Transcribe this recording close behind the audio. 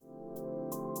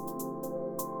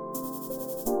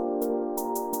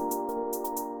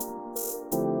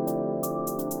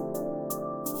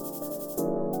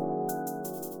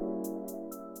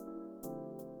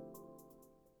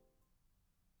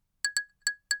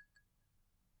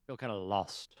feel kind of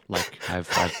lost. Like I've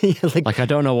Yeah, like I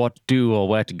don't know what to do or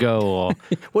where to go or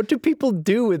what do people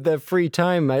do with their free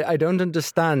time? I don't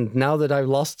understand. Now that I've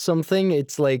lost something,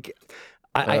 it's like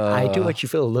I do actually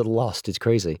feel a little lost. It's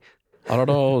crazy. I don't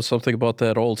know, something about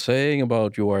that old saying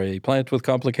about you are a plant with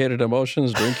complicated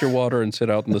emotions, drink your water and sit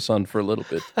out in the sun for a little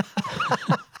bit.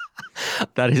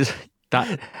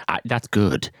 that's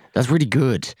good. That's really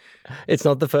good. It's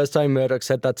not the first time Murdoch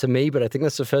said that to me, but I think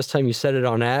that's the first time you said it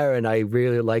on air, and I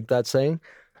really like that saying.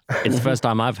 It's the first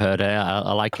time I've heard it.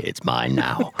 I like it. It's mine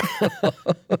now.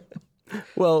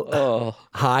 Well,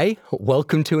 hi,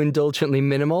 welcome to Indulgently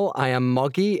Minimal. I am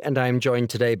Moggy, and I am joined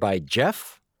today by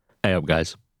Jeff. Hey up,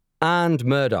 guys. And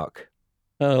Murdoch.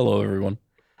 Hello, everyone.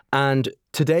 And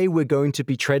today we're going to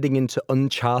be treading into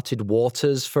uncharted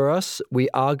waters for us. We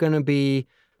are going to be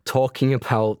talking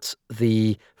about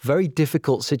the very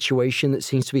difficult situation that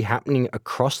seems to be happening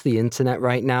across the internet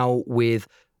right now with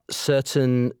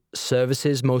certain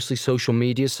services, mostly social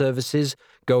media services,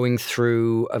 going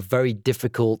through a very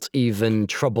difficult, even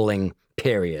troubling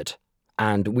period.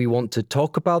 And we want to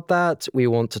talk about that. We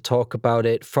want to talk about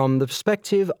it from the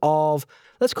perspective of,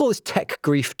 let's call this Tech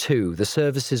Grief 2, the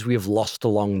services we have lost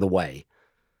along the way.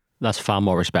 That's far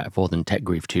more respectful than Tech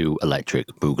Grief 2 Electric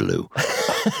Boogaloo.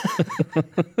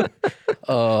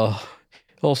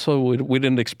 Also, we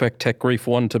didn't expect Tech Grief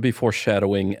 1 to be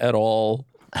foreshadowing at all.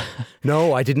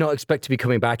 No, I did not expect to be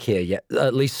coming back here yet,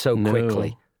 at least so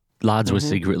quickly. Lads were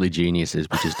secretly geniuses.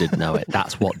 We just didn't know it.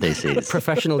 That's what this is.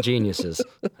 Professional geniuses.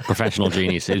 Professional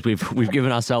geniuses. We've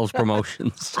given ourselves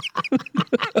promotions.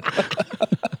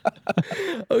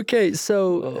 Okay,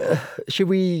 so should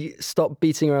we stop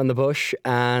beating around the bush?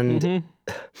 And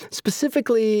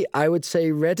specifically, I would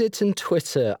say Reddit and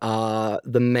Twitter are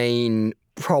the main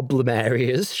problem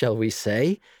areas, shall we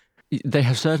say. They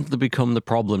have certainly become the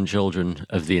problem children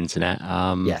of the internet.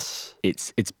 Yes.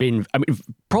 It's been, I mean,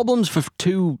 problems for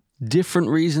two different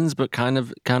reasons, but kind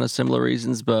of similar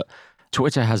reasons. But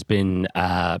Twitter has been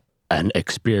an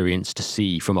experience to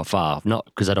see from afar, not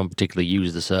because I don't particularly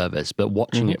use the service, but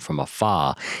watching it from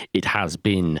afar, it has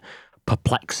been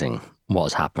perplexing what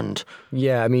has happened.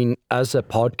 Yeah, I mean, as a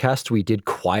podcast, we did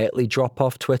quietly drop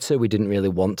off Twitter. We didn't really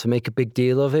want to make a big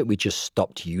deal of it. We just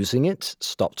stopped using it,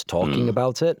 stopped talking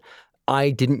about it. I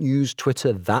didn't use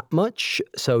Twitter that much,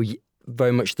 so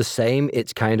very much the same.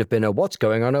 It's kind of been a, what's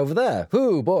going on over there?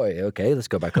 Oh boy, okay, let's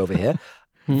go back over here.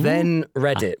 Then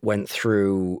Reddit went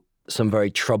through some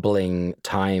very troubling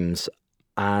times.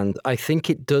 And I think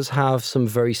it does have some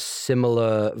very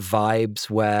similar vibes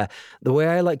where, the way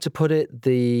I like to put it,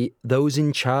 those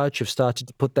in charge have started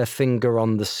to put their finger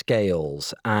on the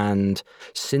scales. And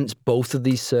since both of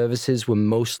these services were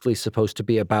mostly supposed to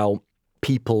be about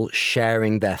people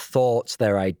sharing their thoughts,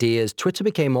 their ideas, Twitter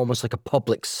became almost like a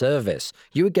public service.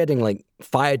 You were getting like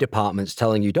fire departments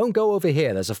telling you, don't go over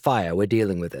here, there's a fire, we're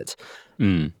dealing with it.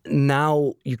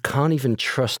 Now you can't even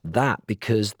trust that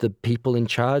because the people in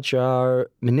charge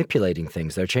are manipulating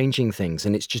things, they're changing things,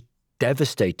 and it's just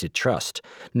devastated trust.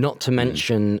 Not to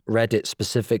mention Reddit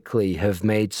specifically have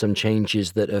made some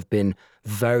changes that have been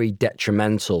very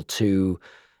detrimental to,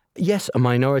 yes, a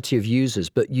minority of users,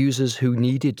 but users who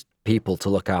needed people to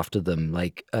look after them,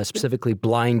 like specifically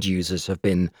blind users have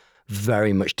been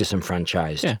very much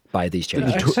disenfranchised by these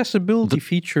changes. Accessibility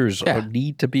features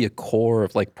need to be a core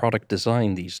of like product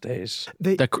design these days.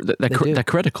 They're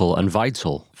critical and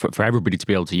vital for everybody to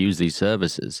be able to use these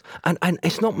services. And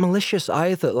it's not malicious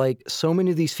either. Like so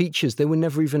many of these features, they were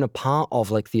never even a part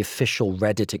of like the official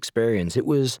Reddit experience. It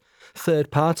was third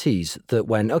parties that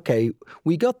went, okay,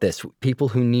 we got this. People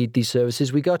who need these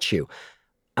services, we got you.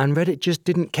 And Reddit just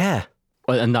didn't care.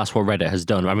 And that's what Reddit has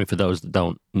done. I mean, for those that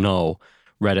don't know,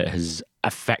 Reddit has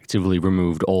effectively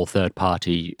removed all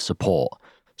third-party support.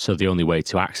 So the only way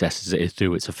to access it is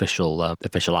through its official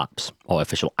apps or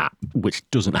official app, which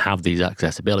doesn't have these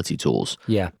accessibility tools.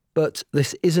 Yeah, but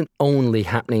this isn't only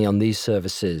happening on these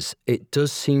services. It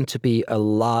does seem to be a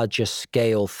larger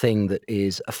scale thing that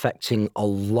is affecting a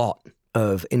lot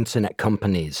of internet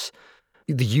companies.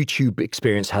 The YouTube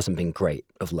experience hasn't been great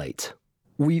of late.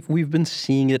 We've been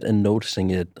seeing it and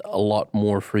noticing it a lot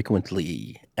more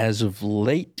frequently as of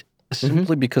late,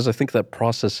 simply because I think that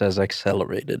process has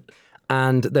accelerated.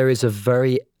 And there is a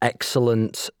very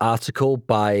excellent article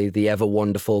by the ever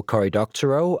wonderful Cory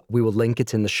Doctorow. We will link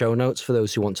it in the show notes for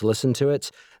those who want to listen to it.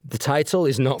 The title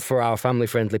is not for our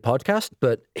family-friendly podcast,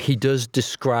 but he does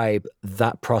describe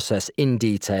that process in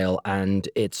detail, and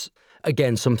it's,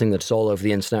 again, something that's all over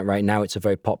the internet right now. It's a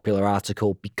very popular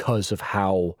article because of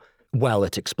how well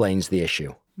it explains the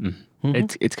issue.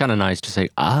 It's kind of nice to say,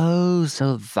 oh,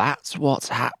 so that's what's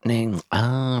happening.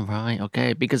 Ah, right,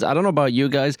 okay. Because I don't know about you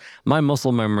guys, my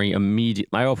muscle memory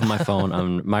I opened my phone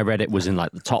and my Reddit was in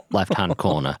like the top left-hand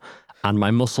corner. And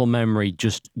my muscle memory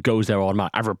just goes there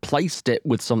automatically. I've replaced it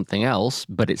with something else,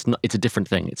 but it's a different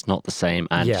thing. It's not the same.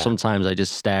 And sometimes I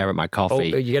just stare at my coffee.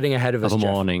 Oh, you're getting ahead of us, Jeff.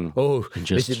 Morning. Oh,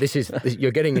 this is you're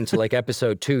getting into like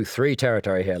episode 2, 3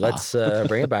 territory here. Let's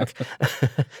bring it back.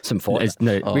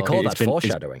 We call that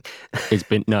foreshadowing.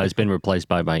 It's been replaced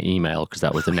by my email because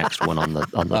that was the next one on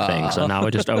the thing. So now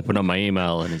I just open up my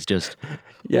email and it's just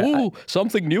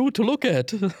something new to look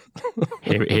at.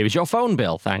 Here's your phone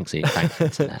bill. Thanks,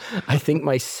 Internet. I think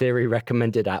my Siri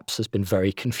recommended apps has been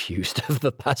very confused over the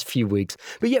past few weeks.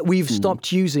 But yeah, we've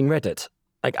stopped using Reddit.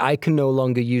 Like, I can no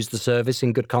longer use the service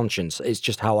in good conscience. It's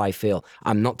just how I feel.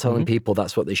 I'm not telling people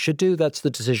that's what they should do. That's the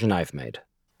decision I've made.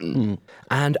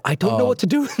 And I don't know what to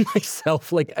do with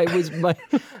myself. Like,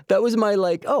 that was my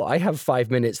like, oh, I have 5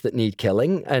 minutes that need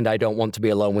killing and I don't want to be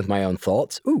alone with my own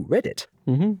thoughts. Ooh, Reddit.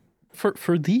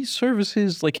 For these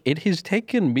services, like, it has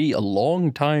taken me a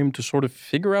long time to sort of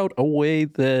figure out a way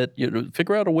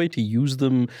to use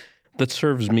them that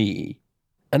serves me.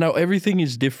 And now everything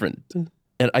is different.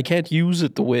 And I can't use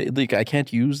it I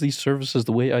can't use these services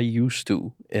the way I used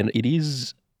to. And it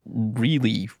is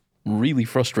really, really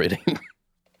frustrating.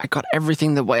 I got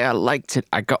everything the way I liked it.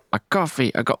 I got my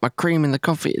coffee. I got my cream in the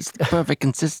coffee. It's the perfect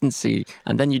consistency.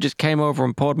 And then you just came over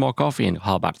and poured more coffee and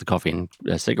back to the coffee and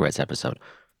cigarettes episode.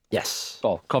 Yes.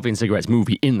 Oh, Coffee and Cigarettes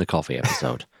movie in the coffee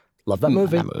episode. Love that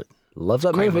movie. Love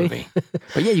that movie.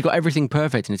 But yeah, you got everything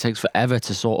perfect and it takes forever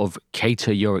to sort of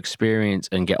cater your experience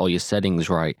and get all your settings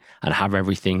right and have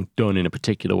everything done in a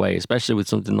particular way, especially with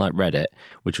something like Reddit,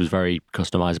 which was very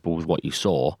customizable with what you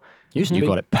saw. You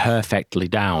got it perfectly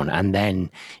down and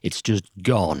then it's just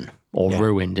gone or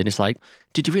ruined. And it's like,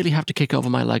 did you really have to kick over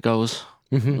my Legos?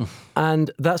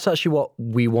 And that's actually what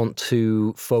we want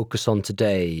to focus on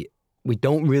today. We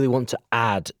don't really want to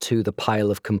add to the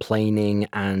pile of complaining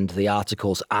and the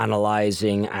articles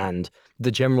analyzing and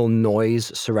the general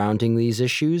noise surrounding these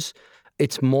issues.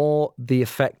 It's more the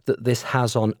effect that this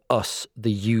has on us,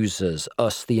 the users,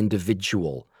 us, the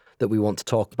individual, that we want to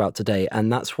talk about today.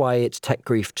 And that's why it's Tech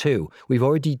Grief 2. We've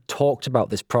already talked about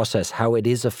this process, how it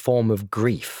is a form of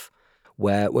grief,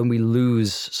 where when we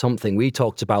lose something, we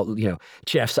talked about,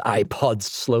 Jeff's iPods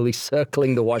slowly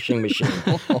circling the washing machine.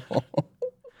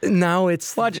 Now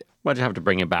it's... Why'd you have to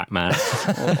bring it back, man?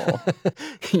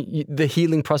 The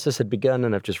healing process had begun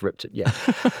and I've just ripped it. Yeah.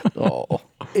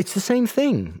 It's the same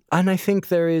thing. And I think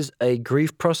there is a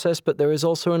grief process, but there is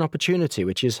also an opportunity,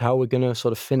 which is how we're going to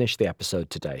sort of finish the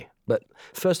episode today. But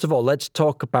first of all, let's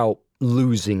talk about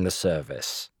losing the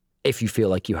service, if you feel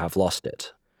like you have lost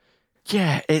it.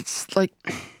 Yeah, it's like...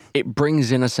 It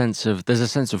brings in there's a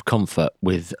sense of comfort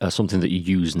with something that you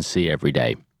use and see every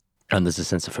day. And there's a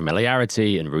sense of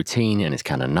familiarity and routine, and it's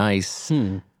kind of nice.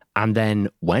 And then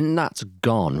when that's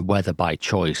gone, whether by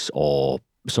choice or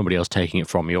somebody else taking it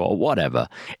from you or whatever,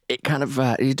 it kind of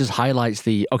it just highlights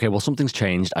something's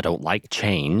changed. I don't like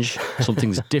change.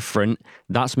 Something's different.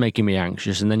 That's making me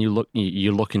anxious. And then you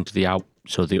look into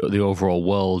the overall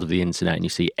world of the internet, and you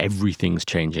see everything's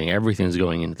changing. Everything's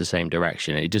going in the same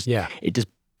direction. It just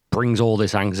brings all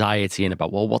this anxiety in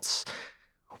about, well, what's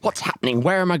happening?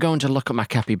 Where am I going to look at my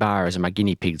capybaras and my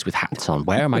guinea pigs with hats on?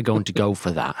 Where am I going to go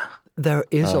for that? There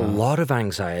is a lot of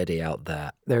anxiety out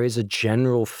there. There is a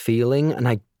general feeling, and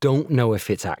I don't know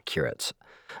if it's accurate.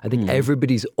 I think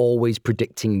everybody's always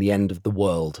predicting the end of the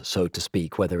world, so to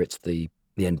speak, whether it's the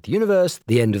end of the universe,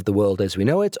 the end of the world as we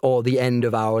know it, or the end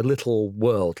of our little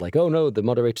world. Like, oh no, the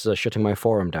moderators are shutting my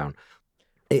forum down.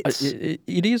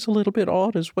 It is a little bit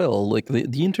odd as well. Like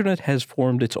the internet has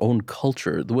formed its own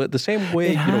culture. The same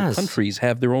way countries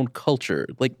have their own culture.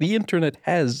 Like the internet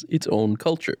has its own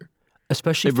culture,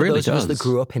 especially for those of us that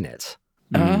grew up in it.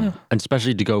 And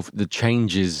especially to go for the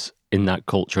changes in that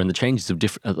culture and the changes of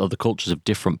the cultures of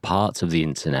different parts of the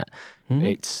internet.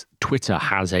 It's Twitter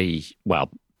had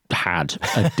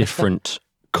a different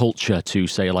culture to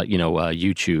say, like,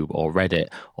 YouTube or Reddit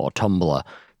or Tumblr.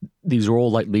 These are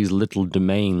all like these little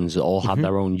domains that all have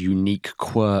their own unique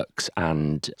quirks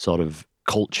and sort of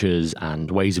cultures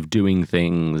and ways of doing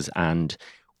things. And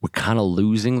we're kind of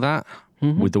losing that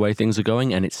with the way things are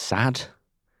going. And it's sad.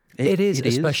 It is,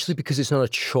 especially because it's not a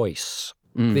choice.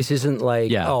 This isn't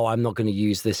like, I'm not going to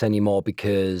use this anymore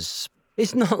because...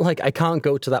 It's not like I can't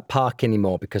go to that park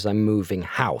anymore because I'm moving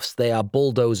house. They are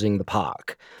bulldozing the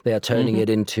park. They are turning it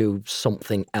into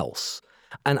something else.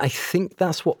 And I think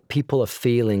that's what people are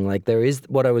feeling. Like there is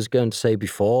what I was going to say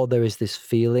before. There is this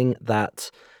feeling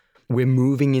that we're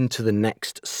moving into the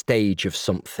next stage of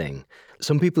something.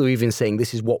 Some people are even saying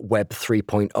this is what Web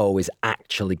 3.0 is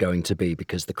actually going to be,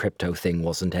 because the crypto thing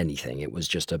wasn't anything. It was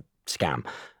just a scam.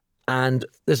 And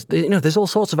there's all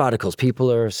sorts of articles.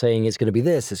 People are saying it's going to be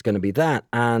this, it's going to be that.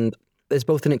 And there's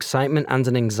both an excitement and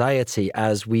an anxiety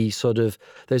as we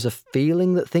there's a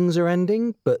feeling that things are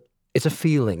ending, but it's a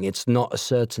feeling. It's not a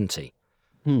certainty.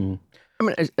 I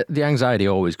mean, the anxiety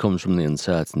always comes from the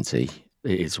uncertainty.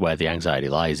 It's where the anxiety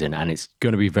lies in. And it's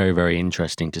going to be very, very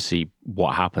interesting to see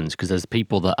what happens, because there's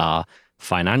people that are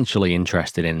financially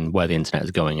interested in where the internet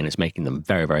is going, and it's making them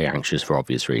very, very anxious for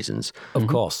obvious reasons. Of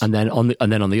course. And then on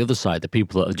the other side, the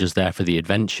people that are just there for the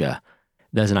adventure,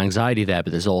 there's an anxiety there,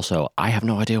 but there's also, I have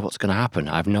no idea what's going to happen.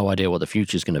 I have no idea what the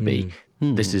future is going to be.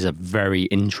 This is a very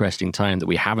interesting time that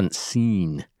we haven't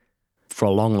seen for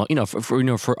a long,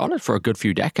 for a good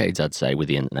few decades, I'd say, with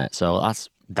the internet. So that's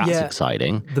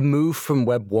exciting. The move from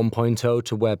Web 1.0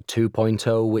 to Web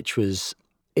 2.0, which was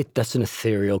that's an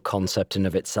ethereal concept in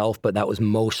of itself, but that was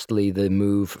mostly the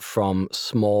move from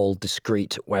small,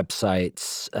 discrete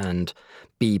websites and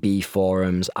BB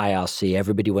forums, IRC.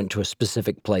 Everybody went to a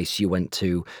specific place. You went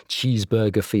to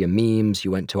Cheeseburger for your memes.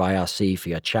 You went to IRC for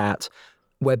your chat.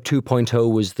 Web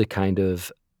 2.0 was the kind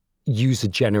of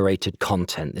user-generated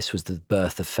content. This was the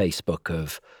birth of Facebook,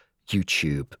 of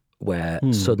YouTube, where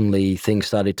suddenly things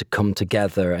started to come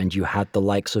together, and you had the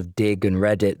likes of Dig and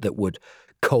Reddit that would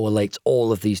correlate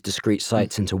all of these discrete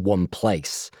sites into one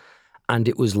place. And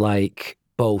it was like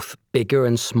both bigger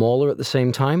and smaller at the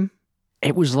same time.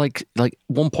 It was like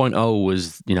 1.0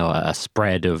 was, a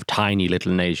spread of tiny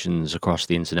little nations across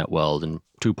the internet world, and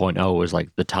 2.0 was like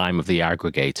the time of the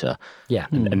aggregator,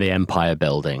 and the empire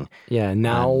building. Yeah,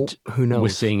 now who knows? We're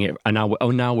seeing it, and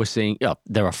now we're seeing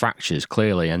there are fractures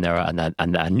clearly, and there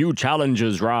are new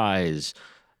challenges rise.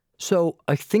 So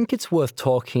I think it's worth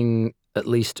talking, at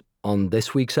least on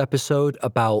this week's episode,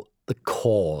 about the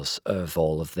cause of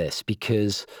all of this,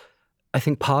 because I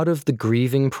think part of the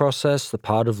grieving process, the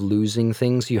part of losing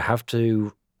things, you have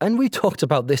to, and we talked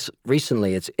about this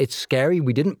recently, it's scary.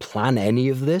 We didn't plan any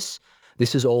of this.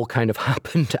 This has all kind of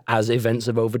happened as events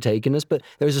have overtaken us, but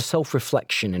there's a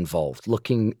self-reflection involved,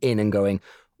 looking in and going,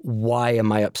 why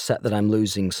am I upset that I'm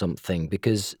losing something?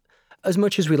 Because as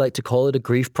much as we like to call it a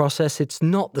grief process, it's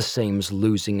not the same as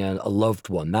losing a loved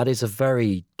one. That is a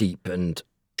very deep and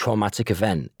traumatic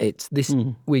event. It's this.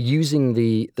 We're using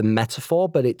the metaphor,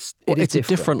 but it's a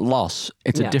different loss.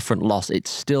 It's a different loss. It's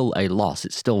still a loss.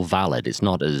 It's still valid. It's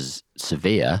not as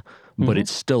severe, but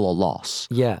it's still a loss.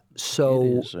 Yeah.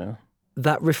 So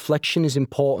that reflection is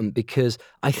important, because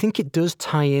I think it does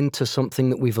tie into something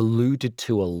that we've alluded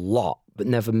to a lot, but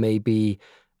never maybe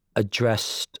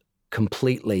addressed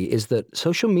completely, is that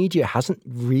social media hasn't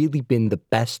really been the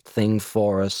best thing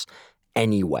for us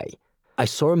anyway. I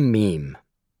saw a meme,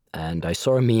 and I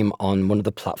saw a meme on one of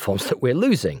the platforms that we're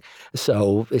losing.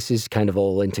 So this is kind of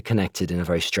all interconnected in a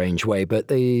very strange way, but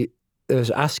they was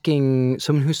asking,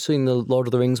 someone who's seen the Lord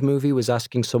of the Rings movie was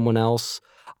asking someone else,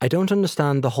 I don't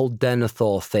understand the whole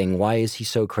Denethor thing. Why is he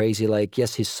so crazy? Like,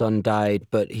 yes, his son died,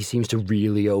 but he seems to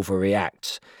really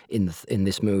overreact in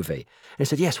this movie. And I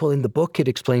said, yes, well, in the book, it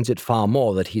explains it far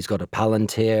more, that he's got a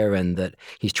Palantir and that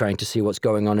he's trying to see what's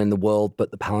going on in the world,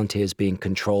 but the Palantir is being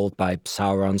controlled by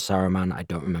Saruman, I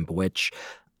don't remember which.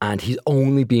 And he's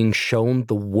only being shown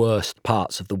the worst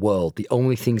parts of the world. The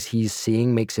only things he's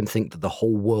seeing makes him think that the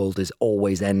whole world is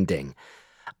always ending.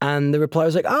 And the reply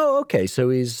was like, oh, okay, so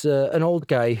he's an old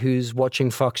guy who's watching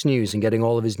Fox News and getting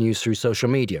all of his news through social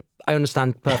media. I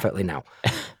understand perfectly now.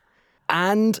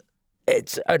 And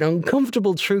it's an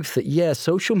uncomfortable truth that,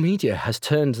 social media has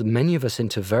turned many of us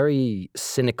into very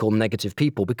cynical, negative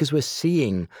people, because we're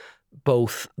seeing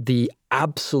both the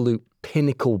absolute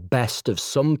pinnacle best of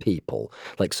some people,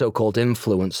 like so-called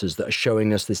influencers that are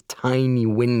showing us this tiny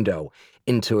window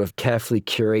into a carefully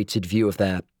curated view of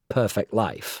their perfect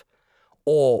life.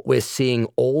 Or we're seeing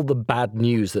all the bad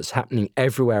news that's happening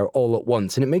everywhere all at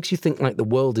once. And it makes you think like the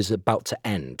world is about to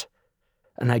end.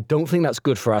 And I don't think that's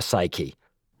good for our psyche.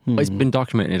 It's been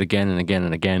documented again and again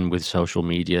and again with social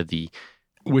media.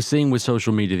 We're seeing with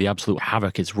social media the absolute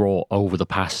havoc it's wrought over the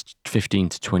past 15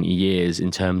 to 20 years in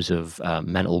terms of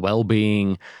mental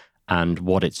well-being and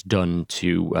what it's done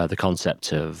to the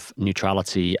concept of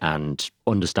neutrality and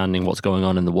understanding what's going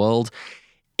on in the world.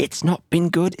 It's not been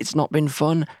good. It's not been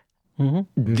fun.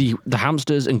 The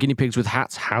hamsters and guinea pigs with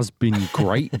hats has been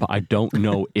great, but I don't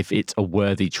know if it's a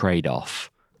worthy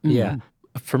trade-off. Yeah.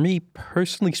 For me,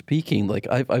 personally speaking, like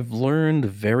I've learned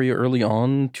very early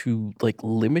on to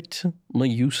limit my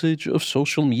usage of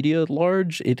social media at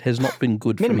large. It has not been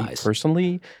good for me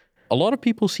personally. A lot of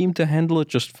people seem to handle it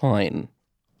just fine.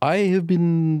 I have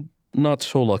been not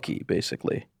so lucky,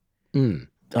 basically. Mm.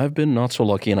 I've been not so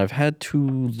lucky, and I've had to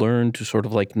learn to sort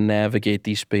of like navigate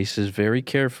these spaces very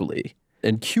carefully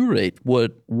and curate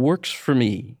what works for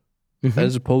me,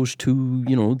 as opposed to,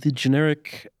 the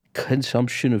generic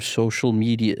consumption of social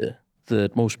media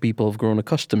that most people have grown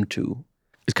accustomed to.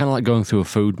 It's kind of like going through a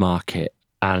food market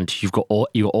and you've got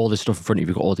all this stuff in front of you,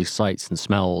 you've got all these sights and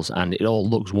smells, and it all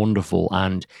looks wonderful,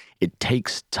 and it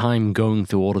takes time going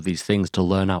through all of these things to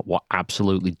learn out what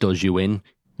absolutely does you in,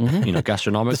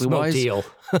 gastronomically The smoked wise. eel.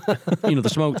 The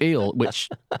smoked eel, which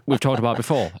we've talked about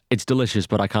before. It's delicious,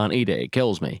 but I can't eat it. It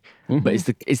kills me. But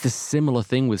it's the similar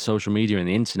thing with social media and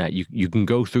the internet. You can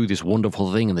go through this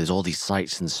wonderful thing and there's all these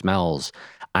sights and smells.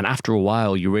 And after a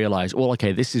while, you realize, well,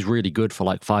 okay, this is really good for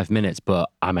like 5 minutes, but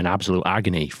I'm in absolute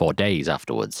agony for days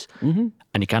afterwards. And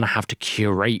you kind of have to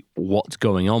curate what's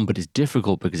going on, but it's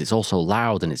difficult because it's also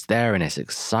loud and it's there and it's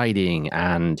exciting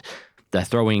and they're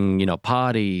throwing,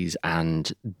 parties,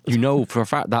 and for a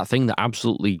fact that thing that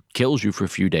absolutely kills you for a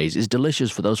few days is delicious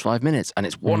for those 5 minutes, and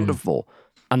it's wonderful.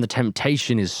 And the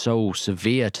temptation is so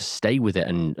severe to stay with it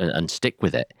and stick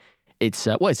with it. It's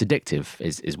it's addictive,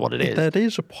 is what it is. That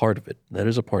is a part of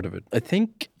it. I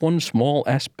think one small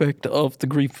aspect of the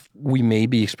grief we may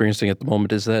be experiencing at the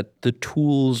moment is that the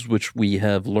tools which we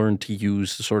have learned to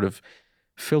use to sort of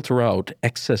filter out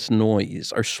excess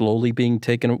noise are slowly being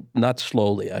taken, not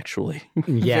slowly actually,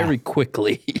 very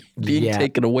quickly being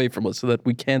taken away from us so that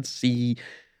we can't see.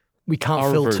 We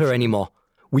can't filter anymore.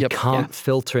 We can't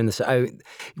filter in this.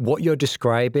 What you're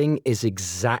describing is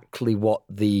exactly what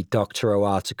the Dr. O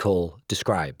article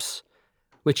describes,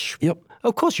 which,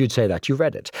 of course you'd say that. You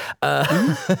read it.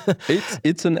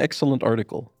 It's an excellent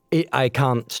article. I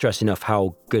can't stress enough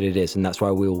how good it is, and that's why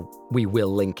we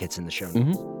will link it in the show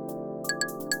notes.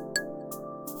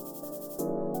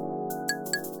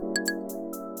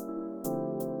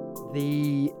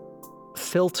 The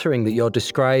filtering that you're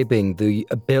describing, the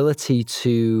ability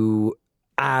to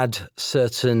add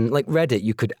certain, like Reddit,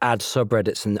 you could add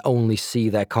subreddits and only see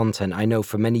their content. I know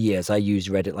for many years I used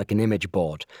Reddit like an image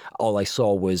board. All I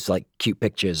saw was like cute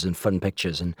pictures and fun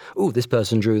pictures and, oh, this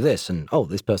person drew this and, oh,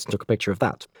 this person took a picture of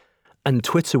that. And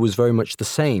Twitter was very much the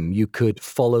same. You could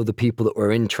follow the people that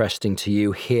were interesting to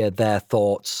you, hear their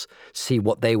thoughts, see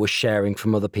what they were sharing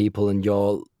from other people, and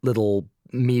your little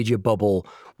media bubble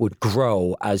would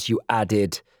grow as you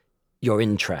added your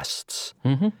interests.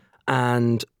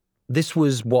 And this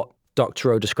was what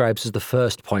Dr. O describes as the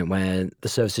first point, where the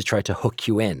services try to hook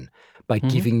you in by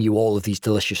giving you all of these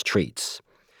delicious treats.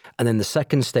 And then the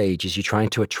second stage is you're trying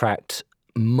to attract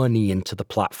money into the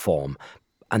platform.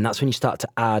 And that's when you start to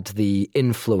add the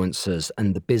influencers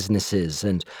and the businesses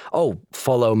and,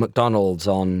 follow McDonald's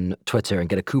on Twitter and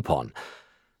get a coupon.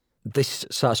 This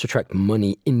starts to attract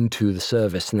money into the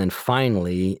service. And then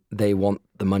finally, they want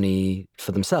the money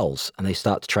for themselves and they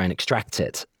start to try and extract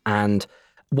it. And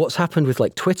what's happened with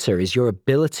like Twitter is your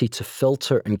ability to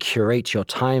filter and curate your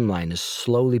timeline has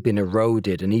slowly been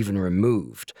eroded and even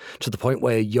removed to the point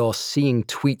where you're seeing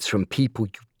tweets from people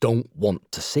you don't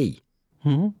want to see.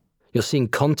 You're seeing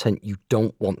content you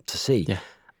don't want to see.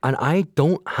 And I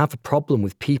don't have a problem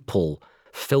with people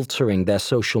filtering their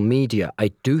social media. I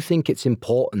do think it's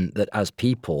important that as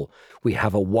people, we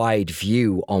have a wide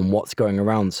view on what's going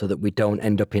around so that we don't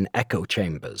end up in echo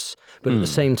chambers. But at the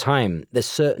same time, there's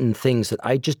certain things that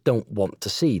I just don't want to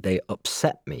see. They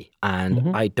upset me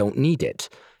and I don't need it.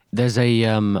 There's a,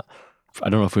 I don't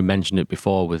know if we mentioned it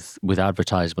before with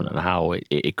advertisement and how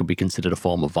it could be considered a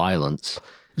form of violence.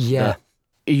 Yeah.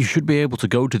 You should be able to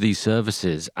go to these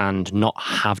services and not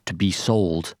have to be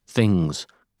sold things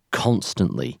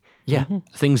constantly.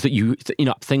 Things that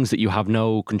you have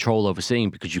no control over seeing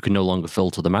because you can no longer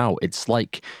filter them out. It's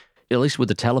like, at least with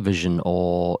the television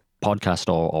or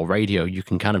podcast or radio, you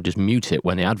can kind of just mute it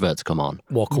when the adverts come on.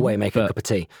 Walk away, make a cup of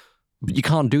tea. But you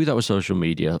can't do that with social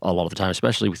media a lot of the time,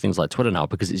 especially with things like Twitter now,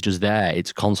 because it's just there.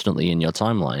 It's constantly in your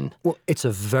timeline. Well, it's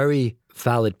a very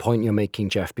valid point you're making,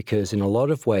 Jeff, because in a lot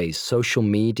of ways, social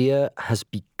media has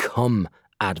become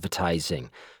advertising.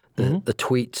 The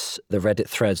tweets, the Reddit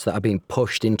threads that are being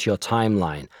pushed into your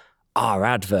timeline are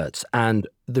adverts. And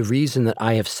the reason that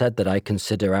I have said that I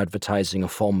consider advertising a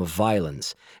form of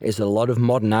violence is that a lot of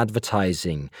modern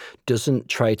advertising doesn't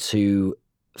try to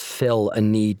fill a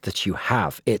need that you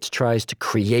have. It tries to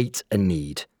create a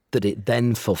need that it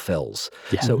then fulfills.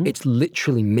 So it's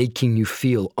literally making you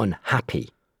feel unhappy.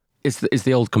 It's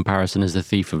the old comparison as the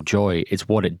thief of joy. It's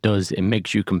what it does. It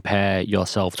makes you compare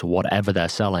yourself to whatever they're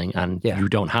selling, and you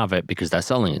don't have it because they're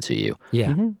selling it to you.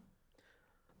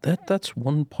 That's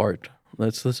one part.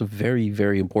 That's a very,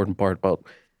 very important part about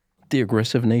the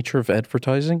aggressive nature of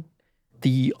advertising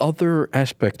The other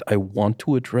aspect I want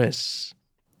to address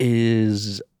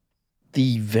is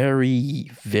the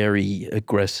very, very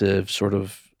aggressive sort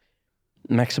of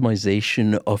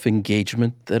maximization of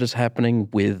engagement that is happening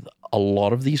with a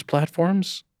lot of these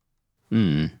platforms.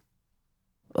 Hmm.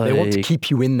 They want to keep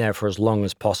you in there for as long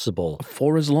as possible.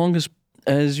 For as long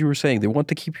as you were saying, they want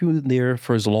to keep you in there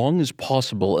for as long as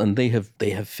possible, and they have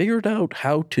figured out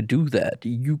how to do that.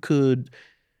 You could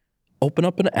open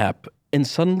up an app and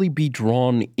suddenly be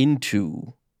drawn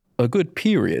into a good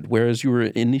period, whereas you were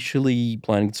initially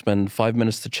planning to spend 5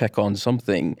 minutes to check on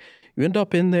something. You end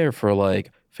up in there for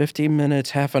like 15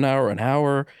 minutes, half an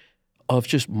hour of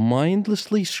just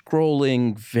mindlessly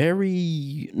scrolling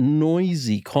very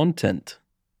noisy content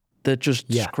that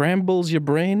just scrambles your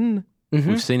brain. Mm-hmm.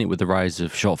 We've seen it with the rise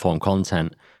of short form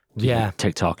content.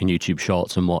 TikTok and YouTube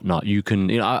Shorts and whatnot. You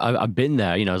can, I've been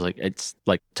there. I was like, it's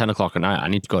like 10 o'clock at night. I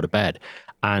need to go to bed,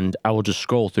 and I will just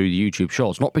scroll through the YouTube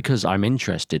Shorts, not because I'm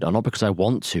interested or not because I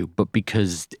want to, but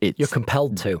because you're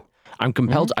compelled to. I'm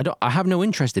compelled. I have no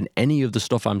interest in any of the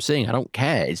stuff I'm seeing. I don't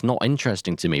care. It's not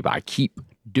interesting to me, but I keep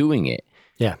doing it.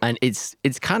 Yeah. And it's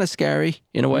kind of scary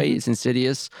in a way. It's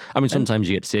insidious. I mean, sometimes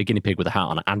you get to see a guinea pig with a hat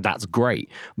on it, and that's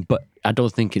great, but I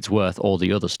don't think it's worth all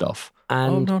the other stuff.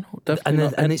 And, no, definitely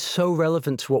not. And it's so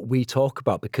relevant to what we talk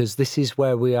about, because this is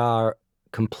where we are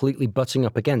completely butting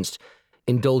up against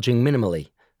indulging minimally,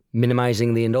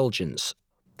 minimizing the indulgence.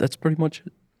 That's pretty much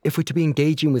it. If we're to be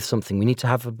engaging with something, we need to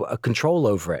have a control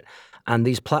over it. And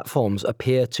these platforms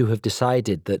appear to have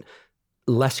decided that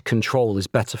less control is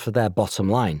better for their bottom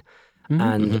line.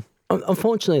 And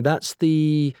unfortunately, that's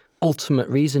the ultimate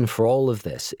reason for all of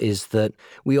this, is that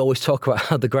we always talk about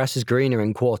how the grass is greener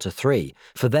in Q3.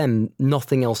 For them,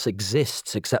 nothing else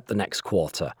exists except the next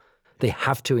quarter. They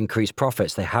have to increase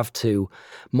profits. They have to,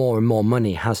 more and more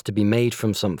money has to be made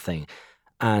from something.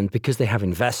 And because they have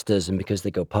investors and because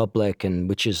they go public, and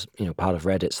which is, part of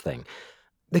Reddit's thing,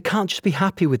 they can't just be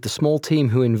happy with the small team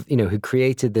who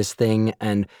created this thing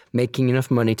and making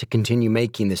enough money to continue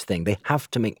making this thing. They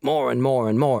have to make more and more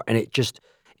and more. And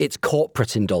it's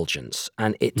corporate indulgence,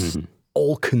 and it's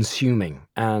all consuming,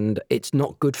 and it's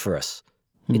not good for us.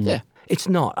 It's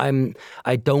not.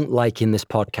 I don't like in this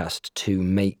podcast to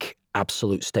make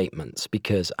absolute statements,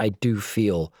 because I do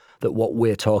feel that what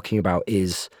we're talking about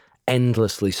is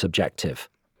endlessly subjective.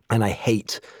 And I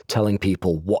hate telling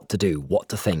people what to do, what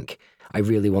to think. I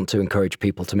really want to encourage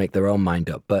people to make their own mind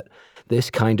up. But this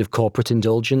kind of corporate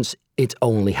indulgence, it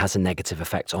only has a negative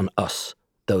effect on us,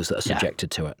 those that are subjected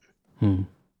to it. Well,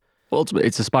 ultimately,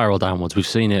 it's a spiral downwards. We've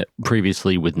seen it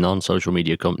previously with non-social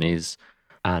media companies,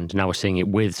 and now we're seeing it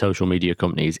with social media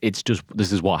companies. It's just,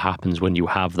 this is what happens when you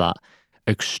have that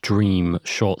extreme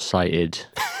short-sighted.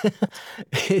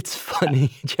 It's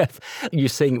funny, Jeff. You're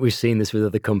saying we've seen this with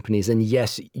other companies, and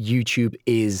yes, YouTube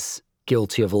is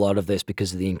guilty of a lot of this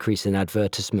because of the increase in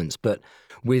advertisements, but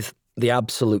with the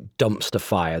absolute dumpster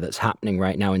fire that's happening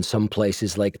right now in some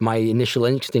places, like, my initial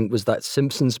instinct was that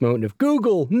Simpsons moment of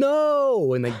Google,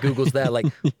 no! And then Google's there like,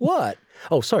 what?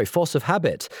 Oh, sorry, force of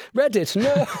habit. Reddit,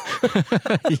 no!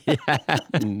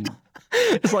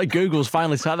 It's like Google's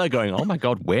finally sat there going, oh my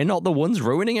God, we're not the ones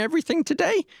ruining everything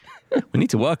today. We need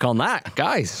to work on that,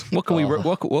 guys. What can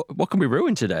what can we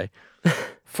ruin today?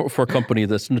 For a company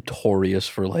that's notorious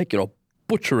for,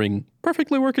 butchering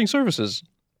perfectly working services.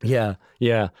 Yeah.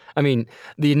 I mean,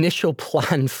 the initial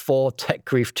plan for Tech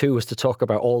Grief 2 was to talk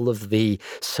about all of the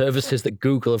services that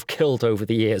Google have killed over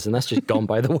the years, and that's just gone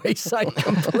by the wayside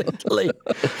completely.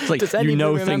 It's like, does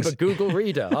anyone remember things... Google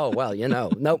Reader? Oh, well,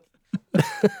 nope.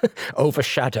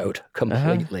 Overshadowed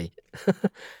completely.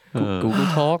 Google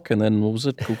Talk, and then what was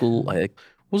it? Google,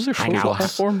 was there social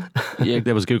platform? Yeah,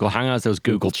 there was Google Hangouts, there was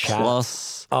Google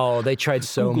Plus. Oh, they tried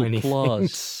so many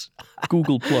things.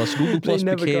 Google Plus. Google Plus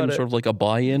became sort of like a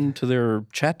buy-in to their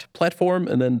chat platform,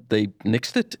 and then they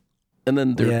nixed it, and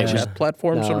then their chat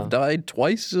platform sort of died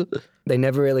twice. They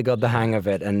never really got the hang of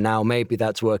it, and now maybe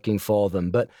that's working for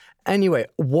them. But anyway,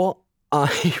 what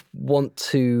I want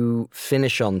to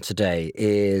finish on today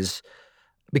is,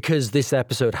 because this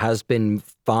episode has been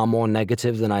far more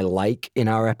negative than I like in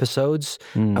our episodes,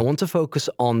 I want to focus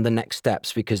on the next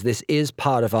steps, because this is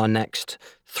part of our next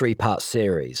 3-part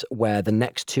series, where the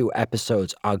next 2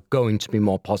 episodes are going to be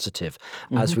more positive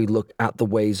as we look at the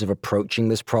ways of approaching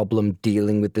this problem,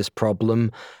 dealing with this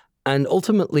problem, and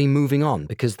ultimately moving on,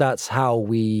 because that's how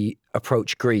we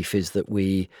approach grief, is that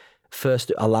we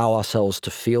first allow ourselves to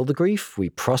feel the grief, we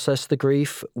process the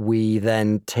grief, we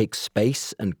then take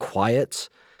space and quiet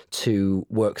to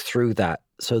work through that,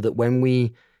 so that when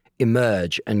we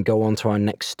emerge and go on to our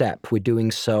next step, we're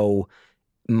doing so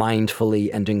mindfully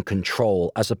and in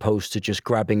control, as opposed to just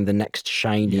grabbing the next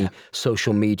shiny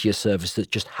social media service that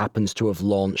just happens to have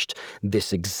launched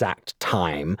this exact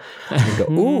time and go,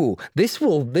 ooh, this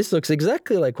looks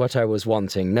exactly like what I was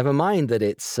wanting. Never mind that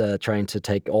it's trying to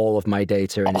take all of my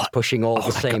data and it's pushing all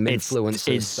the same influences.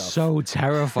 It's so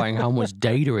terrifying how much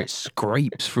data it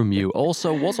scrapes from you.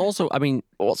 Also, what's also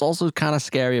kind of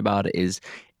scary about it is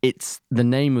it's the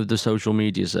name of the social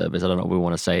media service. I don't know if we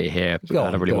want to say it here.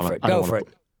 Go for it.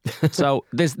 So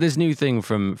this new thing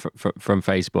from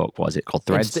Facebook, what is it called?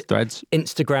 Threads?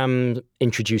 Instagram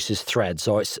introduces Threads,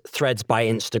 or it's Threads by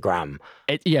Instagram.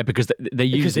 Because they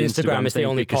use Instagram is the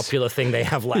only popular thing they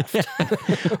have left.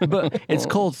 But it's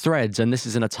called Threads, and this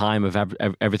is in a time of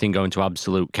everything going to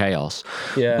absolute chaos.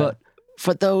 Yeah. But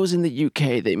for those in the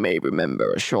UK, they may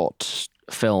remember a short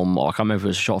film, or I can't remember if it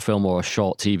was a short film or a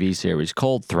short TV series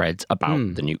called Threads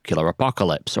about the nuclear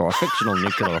apocalypse, or a fictional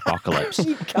nuclear apocalypse.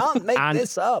 You can't make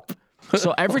this up.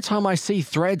 So every time I see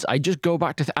Threads, I just go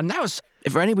back to... and now,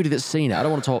 for anybody that's seen it, I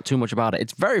don't want to talk too much about it.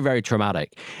 It's very, very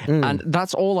traumatic. And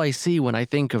that's all I see when I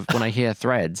hear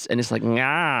Threads. And it's like,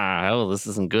 this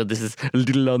isn't good. This is a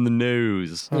little on the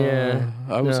nose. Yeah.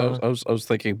 I was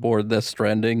thinking more Death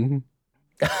Stranding.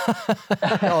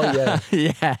 Oh, yeah.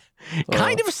 Yeah.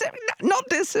 Kind of not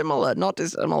dissimilar.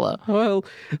 Well,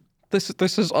 this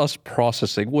is us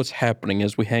processing what's happening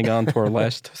as we hang on to our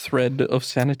last thread of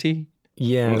sanity.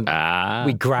 Yeah.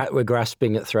 We're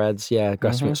grasping at threads. Yeah,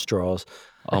 grasping at straws.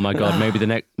 Oh my God! Maybe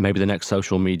the next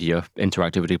social media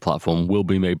interactivity platform will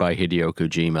be made by Hideo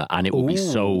Kojima, and it will be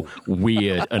so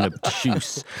weird and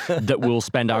obtuse that we'll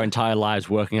spend our entire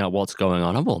lives working out what's going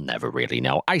on, and we'll never really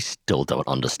know. I still don't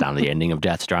understand the ending of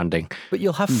Death Stranding. But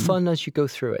you'll have fun as you go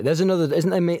through it. There's another, isn't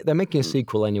there? They're making a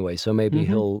sequel anyway, so maybe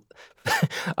he'll.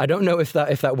 I don't know if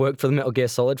that worked for the Metal Gear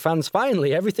Solid fans.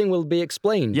 Finally, everything will be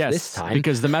explained this time.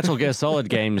 Because the Metal Gear Solid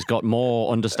games got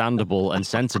more understandable and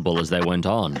sensible as they went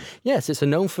on. Yes, it's a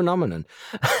known phenomenon.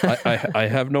 I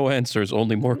have no answers,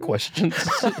 only more questions.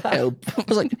 Help. I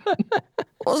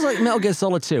was like Metal Gear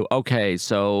Solid 2. Okay,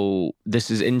 so this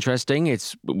is interesting.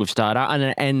 We've started out and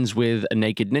it ends with a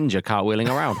naked ninja cartwheeling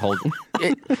around.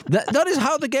 That is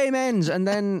how the game ends, and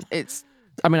then it's.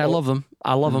 I mean, I love them.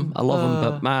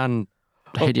 But man,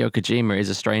 Hideo Kojima is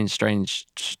a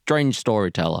strange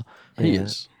storyteller. He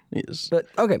is. But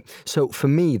okay, so for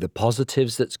me, the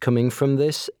positives that's coming from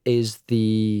this is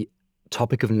the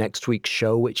topic of next week's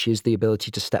show, which is the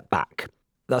ability to step back.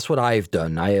 That's what I've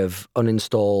done. I have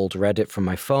uninstalled Reddit from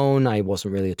my phone. I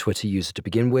wasn't really a Twitter user to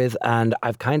begin with, and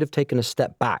I've kind of taken a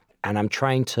step back, and I'm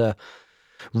trying to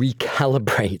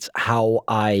recalibrate how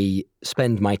I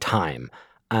spend my time.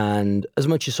 And as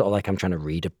much as sort of like I'm trying to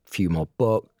read a few more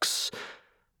books,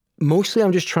 mostly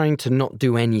I'm just trying to not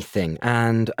do anything.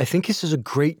 And I think this is a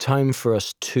great time for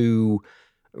us to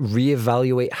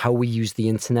reevaluate how we use the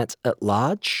internet at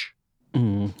large.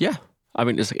 Yeah. I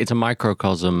mean, it's a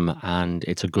microcosm, and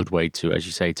it's a good way to, as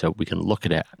you say, we can look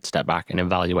at it, step back and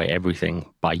evaluate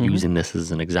everything by using this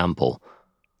as an example.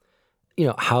 You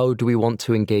know, how do we want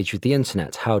to engage with the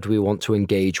internet? How do we want to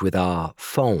engage with our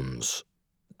phones?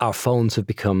 Our phones have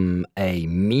become a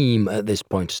meme at this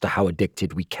point as to how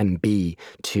addicted we can be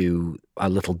to our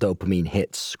little dopamine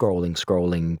hits, scrolling,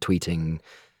 tweeting,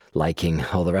 liking,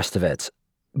 all the rest of it.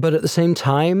 But at the same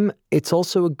time, it's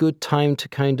also a good time to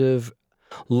kind of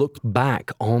look back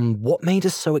on what made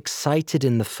us so excited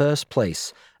in the first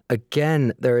place.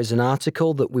 Again, there is an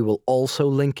article that we will also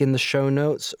link in the show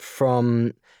notes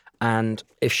from... And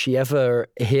if she ever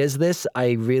hears this,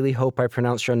 I really hope I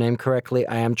pronounced your name correctly.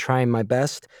 I am trying my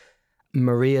best.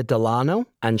 Maria Delano.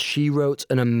 And she wrote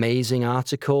an amazing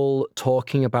article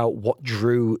talking about what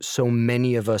drew so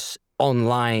many of us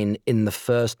online in the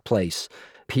first place.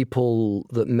 People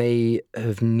that may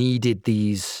have needed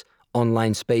these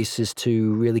online spaces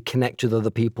to really connect with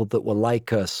other people that were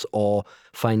like us, or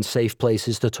find safe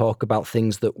places to talk about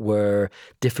things that were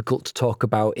difficult to talk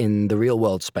about in the real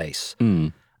world space.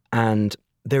 And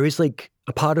there is like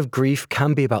a part of grief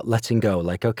can be about letting go.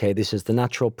 Like, okay, this is the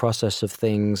natural process of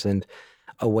things and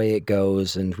away it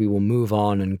goes and we will move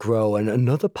on and grow. And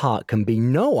another part can be,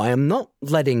 no, I am not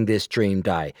letting this dream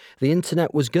die. The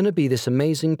internet was going to be this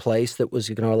amazing place that was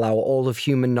going to allow all of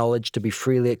human knowledge to be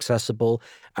freely accessible.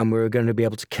 And we were going to be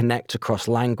able to connect across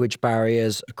language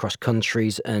barriers, across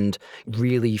countries, and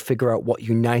really figure out what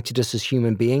united us as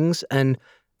human beings. And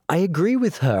I agree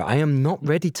with her. I am not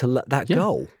ready to let that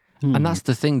go. And that's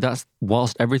the thing, that's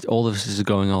whilst all of this is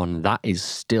going on, that is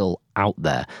still out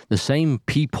there. The same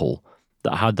people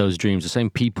that had those dreams, the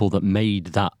same people that made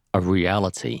that a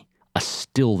reality are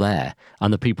still there.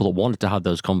 And the people that wanted to have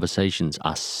those conversations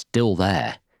are still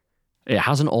there. It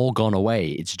hasn't all gone away.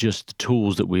 It's just the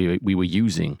tools that we were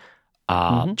using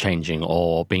are changing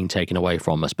or being taken away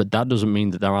from us. But that doesn't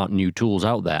mean that there aren't new tools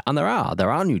out there. And there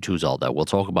are new tools out there. We'll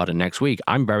talk about it next week.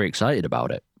 I'm very excited about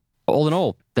it. All in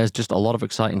all, there's just a lot of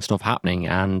exciting stuff happening,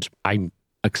 and I'm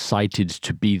excited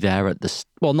to be there at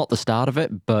not the start of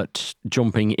it, but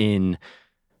jumping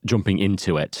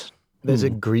into it. There's a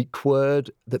Greek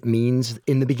word that means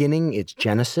in the beginning. It's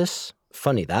Genesis.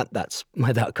 Funny that's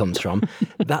where that comes from.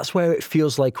 That's where it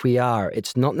feels like we are.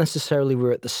 It's not necessarily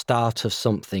we're at the start of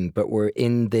something, but we're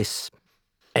in this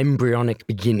embryonic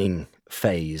beginning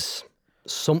phase.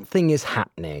 Something is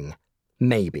happening.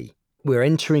 Maybe. We're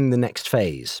entering the next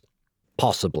phase.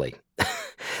 Possibly.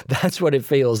 That's what it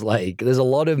feels like. There's a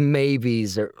lot of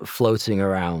maybes floating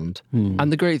around.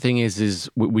 And the great thing is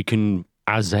we can,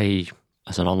 as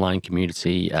an online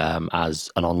community,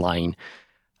 as an online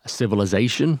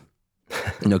civilization,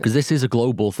 because this is a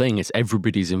global thing. It's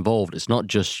everybody's involved. It's not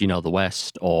just, the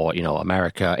West or,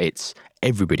 America. It's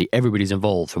everybody. Everybody's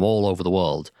involved from all over the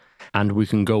world. And we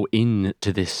can go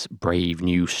into this brave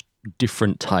new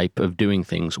different type of doing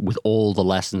things with all the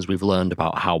lessons we've learned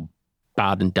about how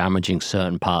bad and damaging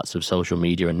certain parts of social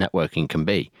media and networking can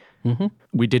be.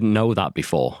 We didn't know that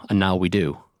before, and now we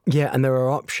do. Yeah, and there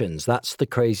are options. That's the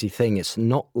crazy thing. It's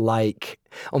not like,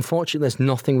 unfortunately, there's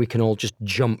nothing we can all just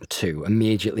jump to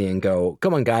immediately and go,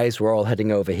 come on, guys, we're all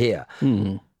heading over here.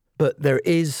 But there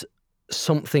is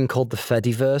something called the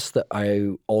Fediverse that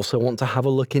I also want to have a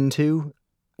look into,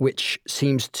 which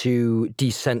seems to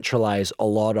decentralize a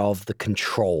lot of the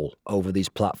control over these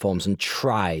platforms and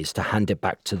tries to hand it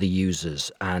back to the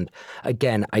users. And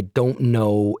again, I don't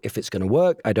know if it's going to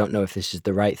work. I don't know if this is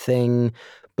the right thing,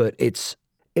 but it's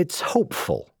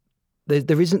hopeful.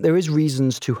 There is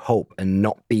reasons to hope and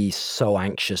not be so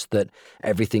anxious that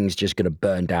everything's just going to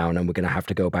burn down and we're going to have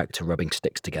to go back to rubbing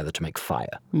sticks together to make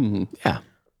fire. Yeah.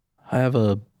 I have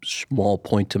a small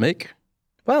point to make.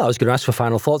 Well, I was going to ask for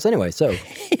final thoughts anyway, so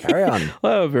carry on.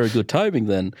 Well, very good timing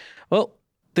then. Well,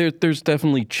 there's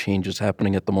definitely changes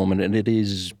happening at the moment, and it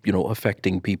is,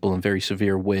 affecting people in very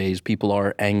severe ways. People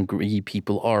are angry.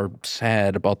 People are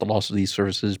sad about the loss of these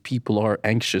services. People are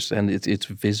anxious, and it's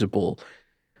visible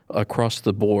across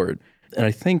the board. And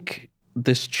I think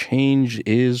this change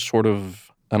is sort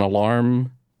of an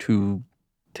alarm to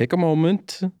take a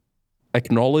moment,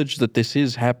 acknowledge that this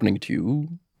is happening to you,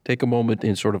 take a moment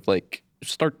and sort of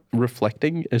start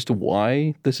reflecting as to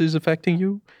why this is affecting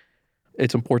you.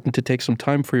 It's important to take some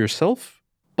time for yourself,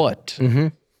 but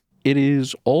it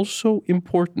is also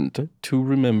important to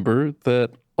remember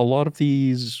that a lot of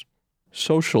these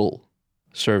social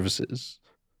services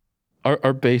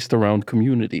are based around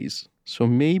communities. So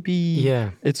maybe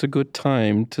it's a good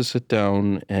time to sit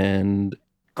down and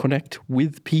connect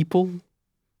with people.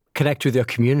 Connect with your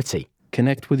community.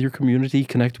 Connect with your community,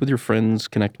 connect with your friends,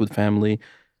 connect with family.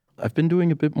 I've been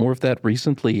doing a bit more of that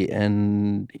recently,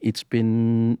 and it's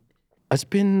been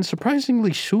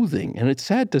surprisingly soothing, and it's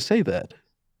sad to say that,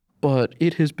 but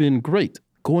it has been great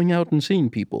going out and seeing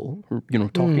people, or,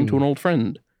 talking to an old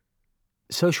friend.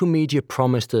 Social media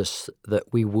promised us that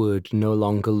we would no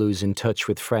longer lose in touch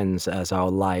with friends as our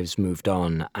lives moved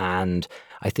on, and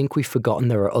I think we've forgotten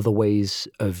there are other ways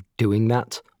of doing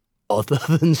that other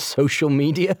than social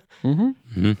media.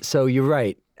 So you're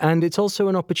right. And it's also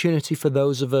an opportunity for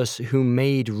those of us who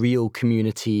made real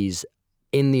communities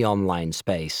in the online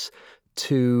space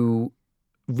to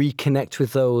reconnect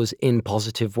with those in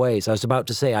positive ways. I was about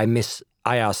to say I miss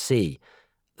IRC.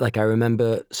 I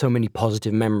remember so many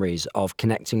positive memories of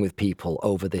connecting with people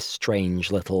over this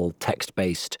strange little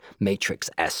text-based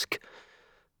Matrix-esque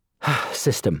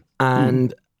system.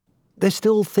 And there's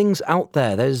still things out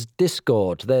there. There's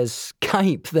Discord, there's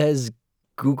Skype, there's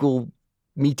Google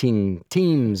Meeting,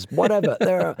 Teams, whatever.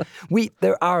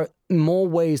 There are more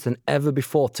ways than ever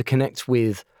before to connect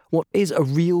with what is a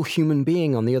real human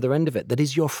being on the other end of it, that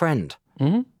is your friend.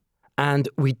 And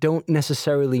we don't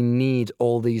necessarily need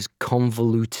all these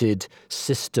convoluted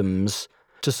systems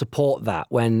to support that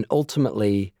when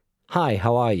ultimately, hi,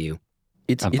 how are you?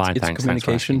 It's I'm fine, a thanks.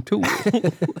 communication tool.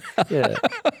 Yeah.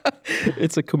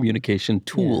 It's a communication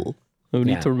tool. We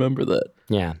need to remember that.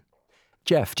 Yeah.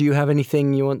 Jeff, do you have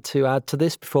anything you want to add to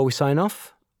this before we sign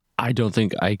off? I don't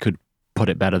think I could put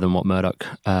it better than what Murdoch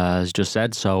has just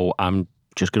said, so I'm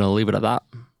just going to leave it at that.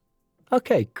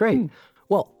 Okay, great.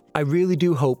 Well, I really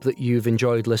do hope that you've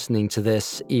enjoyed listening to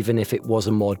this, even if it was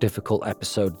a more difficult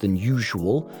episode than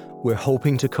usual. We're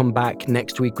hoping to come back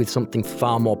next week with something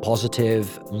far more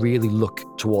positive, really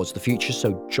look towards the future,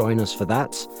 so join us for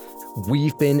that.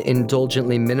 We've been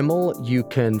Indulgently Minimal. You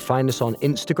can find us on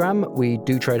Instagram. We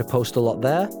do try to post a lot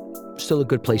there. Still a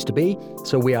good place to be.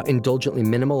 So we are Indulgently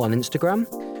Minimal on Instagram.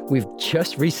 We've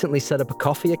just recently set up a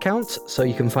coffee account, so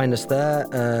you can find us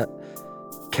there.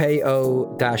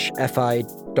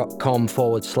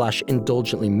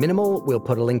 ko-fi.com/indulgently minimal. We'll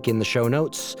put a link in the show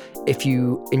notes. If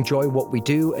you enjoy what we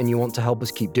do and you want to help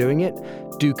us keep doing it,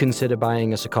 do consider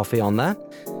buying us a coffee on there.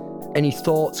 Any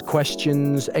thoughts,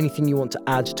 questions, anything you want to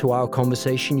add to our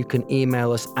conversation, you can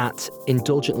email us at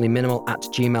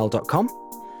indulgentlyminimal@gmail.com.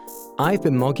 I've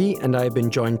been Moggy, and I've been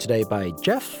joined today by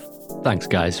Jeff. Thanks,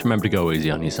 guys. Remember to go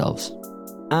easy on yourselves.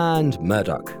 And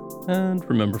Murdoch. And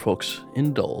remember, folks,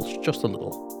 indulge just a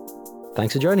little.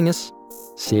 Thanks for joining us.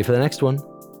 See you for the next one.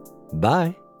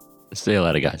 Bye. See you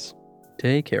later, guys.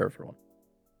 Take care, everyone.